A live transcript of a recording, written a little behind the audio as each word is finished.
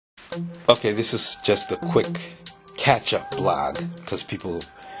Okay, this is just a quick catch-up blog because people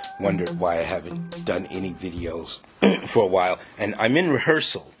wondered why I haven't done any videos for a while, and I'm in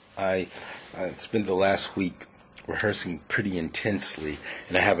rehearsal. I spent the last week rehearsing pretty intensely,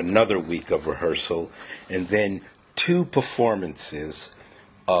 and I have another week of rehearsal, and then 2 performances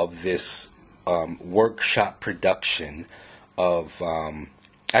of this workshop production of.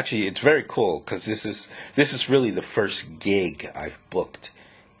 Actually, it's very cool because this is really the first gig I've booked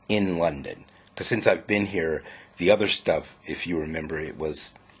in London. Because since I've been here, the other stuff, if you remember, it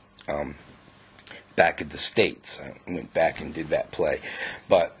was back in the States. I went back and did that play.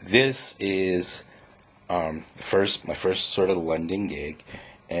 But this is my first sort of London gig,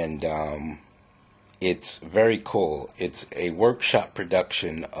 and it's very cool. It's a workshop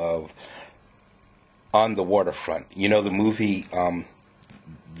production of On the Waterfront. You know the movie,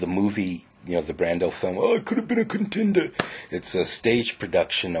 the Brando film, Oh, It Could Have Been a Contender. It's a stage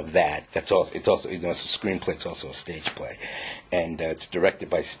production of that. It's also, it's a screenplay, it's also a stage play. And it's directed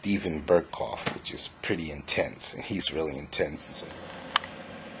by Steven Berkoff, which is pretty intense. And he's really intense. So,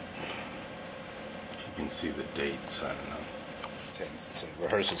 if you can see the dates, I don't know. Intense. So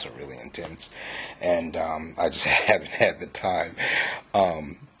rehearsals are really intense. And I just haven't had the time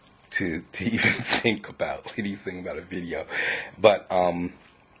to even think about anything about a video. But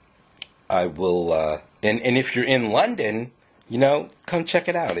I will, and if you're in London, come check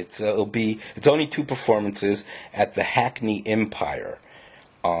it out. It's only 2 performances at the Hackney Empire,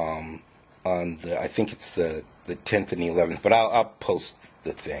 on I think it's the 10th and the 11th, but I'll post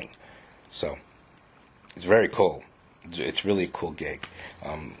the thing. So it's very cool. It's really a cool gig.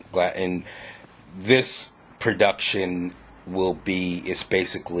 Glad, and this production it's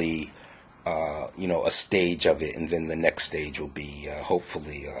basically a stage of it, and then the next stage will be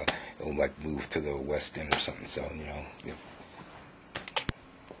hopefully it'll move to the West End or something. So if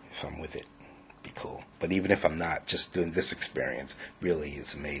I'm with it, be cool. But even if I'm not, just doing this experience really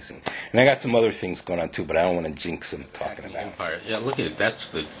is amazing. And I got some other things going on too, but I don't want to jinx them talking about Empire. Yeah, look at it. That's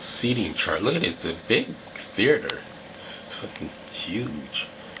the seating chart. Look at it. It's a big theater. It's fucking huge.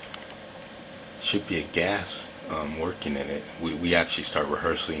 Should be a gas working in it. We actually start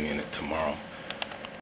rehearsing in it tomorrow.